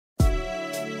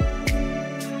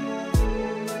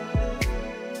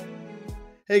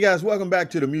Hey guys, welcome back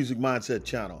to the Music Mindset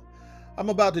channel. I'm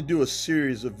about to do a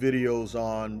series of videos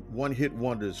on one-hit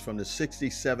wonders from the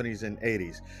 60s, 70s, and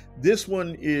 80s. This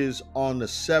one is on the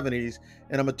 70s,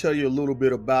 and I'm going to tell you a little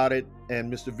bit about it,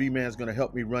 and Mr. V-Man is going to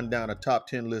help me run down a top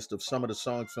 10 list of some of the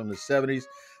songs from the 70s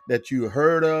that you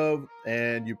heard of,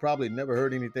 and you probably never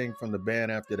heard anything from the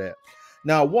band after that.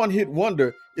 Now, one-hit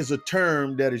wonder is a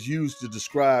term that is used to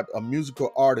describe a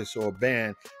musical artist or a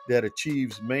band that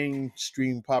achieves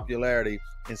mainstream popularity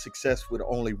and success with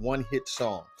only one hit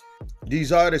song.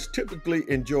 These artists typically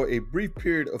enjoy a brief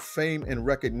period of fame and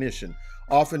recognition,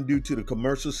 often due to the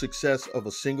commercial success of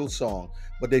a single song,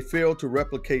 but they fail to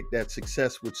replicate that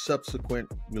success with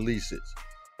subsequent releases.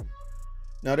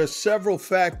 Now, there's several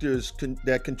factors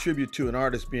that contribute to an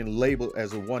artist being labeled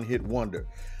as a one-hit wonder.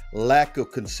 Lack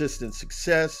of consistent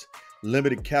success,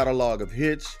 limited catalog of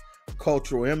hits,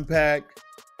 cultural impact.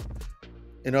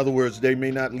 In other words, they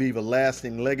may not leave a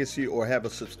lasting legacy or have a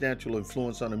substantial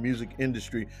influence on the music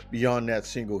industry beyond that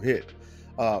single hit.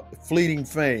 Fleeting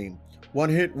fame.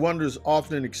 One-hit wonders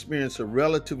often experience a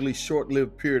relatively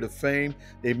short-lived period of fame.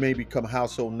 They may become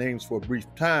household names for a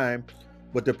brief time,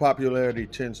 but their popularity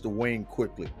tends to wane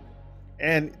quickly.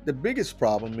 And the biggest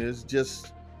problem is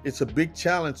it's a big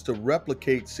challenge to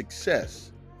replicate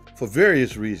success. For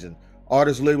various reasons,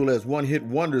 artists labeled as one-hit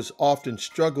wonders often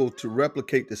struggle to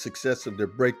replicate the success of their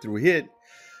breakthrough hit.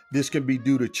 This can be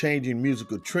due to changing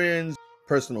musical trends,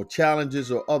 personal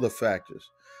challenges, or other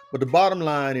factors. But the bottom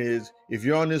line is, if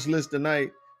you're on this list tonight,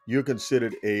 you're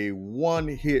considered a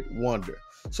one-hit wonder.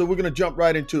 So we're going to jump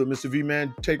right into it. Mr.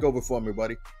 V-Man, take over for me,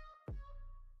 buddy.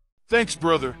 Thanks,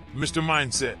 brother, Mr.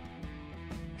 Mindset.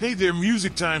 Hey there,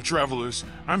 music time travelers.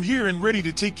 I'm here and ready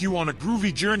to take you on a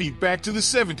groovy journey back to the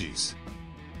 70s.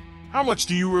 How much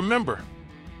do you remember?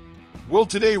 Well,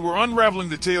 today we're unraveling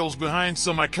the tales behind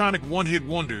some iconic one-hit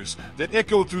wonders that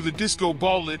echo through the disco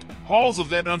ball-lit halls of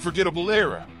that unforgettable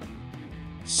era.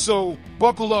 So,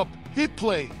 buckle up, hit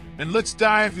play, and let's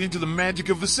dive into the magic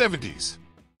of the 70s.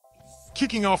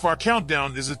 Kicking off our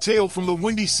countdown is a tale from the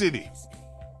Windy City.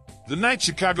 The Night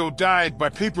Chicago Died by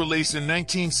Paper Lace in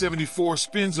 1974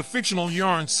 spins a fictional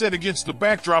yarn set against the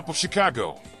backdrop of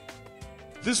Chicago.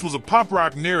 This was a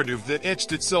pop-rock narrative that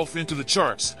etched itself into the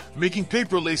charts, making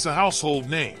Paper Lace a household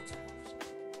name.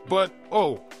 But,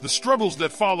 the struggles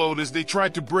that followed as they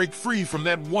tried to break free from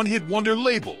that one-hit wonder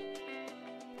label.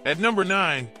 At number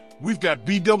 9, we've got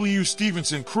B.W.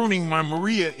 Stevenson crooning My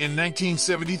Maria in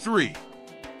 1973.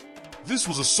 This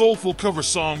was a soulful cover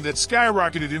song that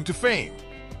skyrocketed him to fame.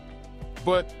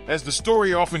 But, as the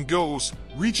story often goes,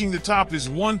 reaching the top is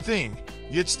one thing,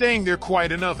 yet staying there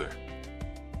quite another.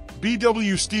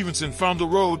 B.W. Stevenson found the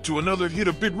road to another hit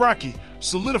a bit rocky,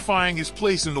 solidifying his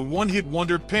place in the one-hit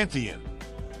wonder pantheon.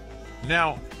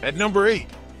 Now, at number 8,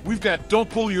 we've got Don't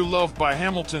Pull Your Love by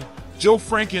Hamilton, Joe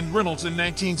Frank and Reynolds in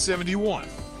 1971.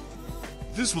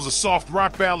 This was a soft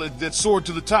rock ballad that soared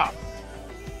to the top.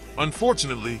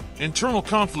 Unfortunately, internal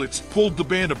conflicts pulled the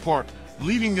band apart,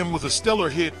 leaving them with a stellar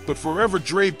hit but forever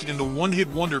draped in the one-hit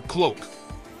wonder cloak.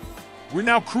 We're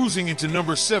now cruising into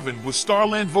number 7 with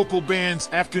Starland Vocal Band's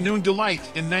Afternoon Delight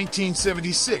in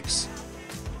 1976.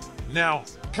 Now,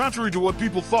 contrary to what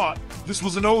people thought, this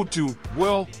was an ode to,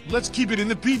 well, let's keep it in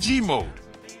the PG mode.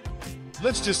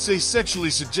 Let's just say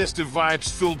sexually suggestive vibes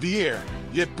filled the air,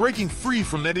 yet breaking free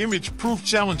from that image proved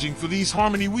challenging for these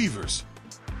harmony weavers.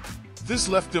 This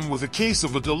left them with a case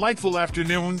of a delightful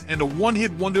afternoon and a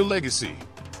one-hit wonder legacy.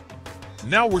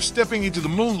 Now we're stepping into the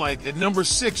moonlight at number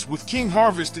 6 with King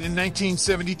Harvest in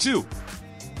 1972.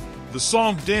 The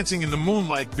song Dancing in the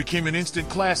Moonlight became an instant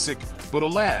classic, but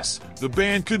alas, the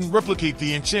band couldn't replicate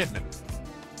the enchantment.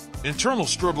 Internal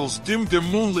struggles dimmed their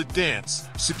moonlit dance,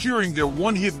 securing their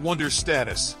one-hit wonder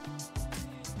status.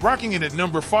 Rocking it at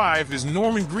number 5 is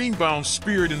Norman Greenbaum's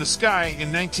Spirit in the Sky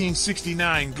in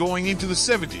 1969 going into the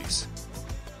 70s.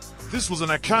 This was an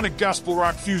iconic gospel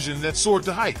rock fusion that soared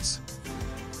to heights.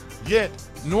 Yet,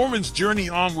 Norman's journey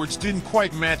onwards didn't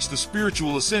quite match the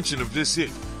spiritual ascension of this hit,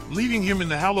 leaving him in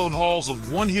the hallowed halls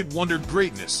of one-hit wonder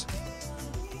greatness.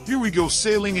 Here we go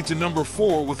sailing into number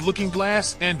 4 with Looking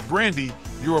Glass and Brandy,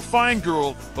 You're a Fine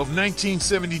Girl of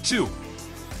 1972.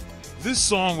 This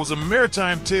song was a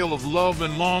maritime tale of love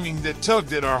and longing that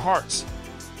tugged at our hearts.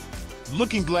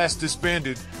 Looking Glass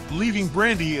disbanded, leaving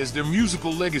Brandy as their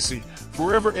musical legacy,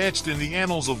 forever etched in the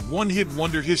annals of one-hit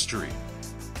wonder history.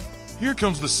 Here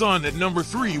Comes the Sun at number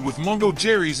 3 with Mungo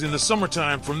Jerry's In the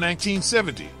Summertime from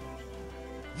 1970.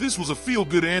 This was a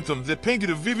feel-good anthem that painted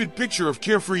a vivid picture of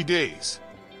carefree days.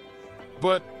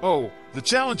 But, the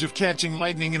challenge of catching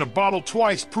lightning in a bottle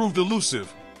twice proved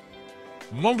elusive.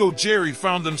 Mungo Jerry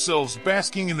found themselves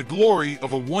basking in the glory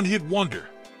of a one-hit wonder.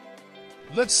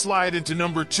 Let's slide into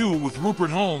number 2 with Rupert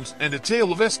Holmes and A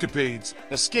Tale of Escapades,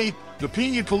 Escape, the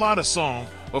Pina Colada song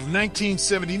of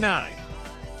 1979.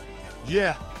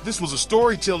 Yeah, this was a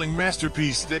storytelling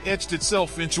masterpiece that etched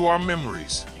itself into our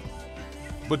memories.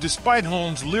 But despite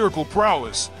Holmes' lyrical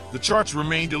prowess, the charts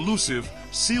remained elusive,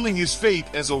 sealing his fate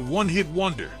as a one-hit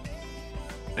wonder.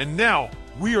 And now,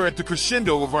 we are at the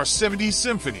crescendo of our 70s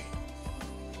symphony.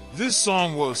 This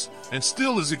song was, and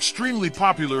still is, extremely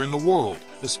popular in the world,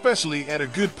 especially at a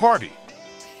good party.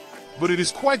 But it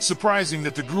is quite surprising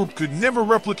that the group could never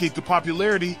replicate the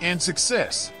popularity and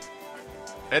success.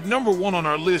 At number 1 on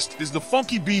our list is the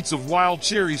funky beats of Wild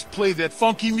Cherries' Play That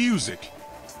Funky Music.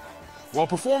 While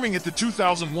performing at the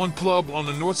 2001 club on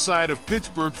the north side of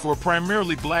Pittsburgh for a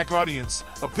primarily black audience,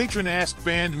 a patron asked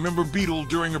band member Beetle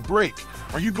during a break,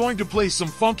 "Are you going to play some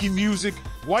funky music,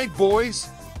 white boys?"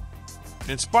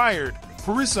 Inspired,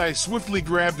 Parisi swiftly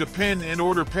grabbed a pen and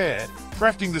order pad,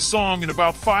 crafting the song in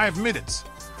about 5 minutes.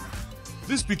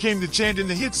 This became the chant in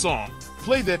the hit song,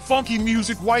 "Play That Funky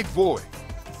Music, White Boy."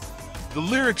 The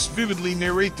lyrics vividly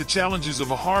narrate the challenges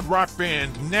of a hard rock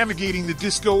band navigating the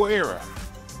disco era.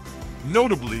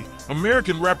 Notably,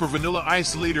 American rapper Vanilla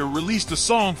Ice later released a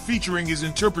song featuring his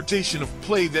interpretation of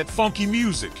Play That Funky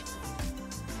Music.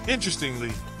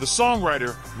 Interestingly, the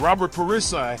songwriter, Robert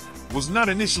Parisi, was not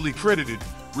initially credited,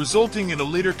 resulting in a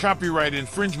later copyright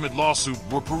infringement lawsuit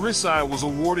where Parisi was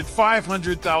awarded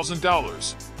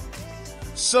 $500,000.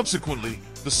 Subsequently,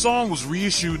 the song was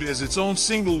reissued as its own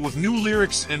single with new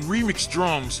lyrics and remixed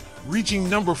drums, reaching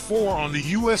number 4 on the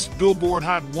US Billboard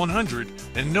Hot 100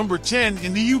 and number 10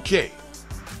 in the UK.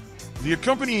 The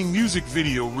accompanying music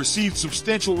video received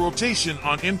substantial rotation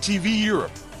on MTV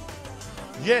Europe.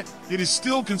 Yet, it is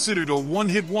still considered a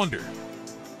one-hit wonder.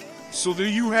 So there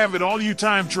you have it, all you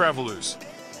time travelers.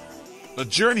 A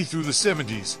journey through the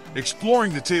 70s,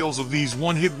 exploring the tales of these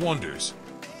one-hit wonders.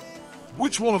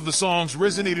 Which one of the songs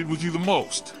resonated with you the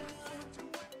most?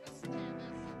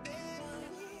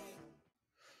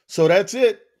 So that's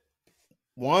it.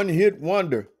 One hit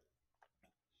wonder.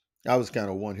 I was kind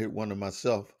of one hit wonder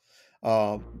myself.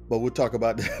 But we'll talk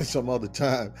about that some other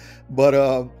time.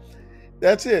 But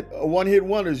that's it. One hit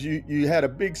wonders. You had a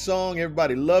big song.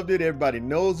 Everybody loved it. Everybody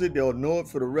knows it. They'll know it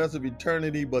for the rest of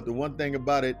eternity. But the one thing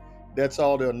about it, that's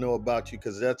all they'll know about you,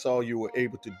 because that's all you were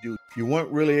able to do. You weren't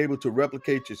really able to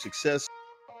replicate your success.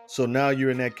 So now you're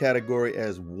in that category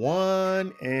as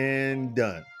one and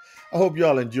done. I hope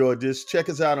y'all enjoyed this. Check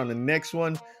us out on the next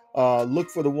one. Look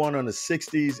for the one on the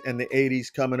 60s and the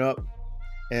 80s coming up.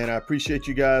 And I appreciate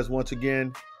you guys once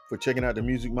again for checking out the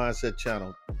Music Mindset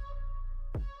channel.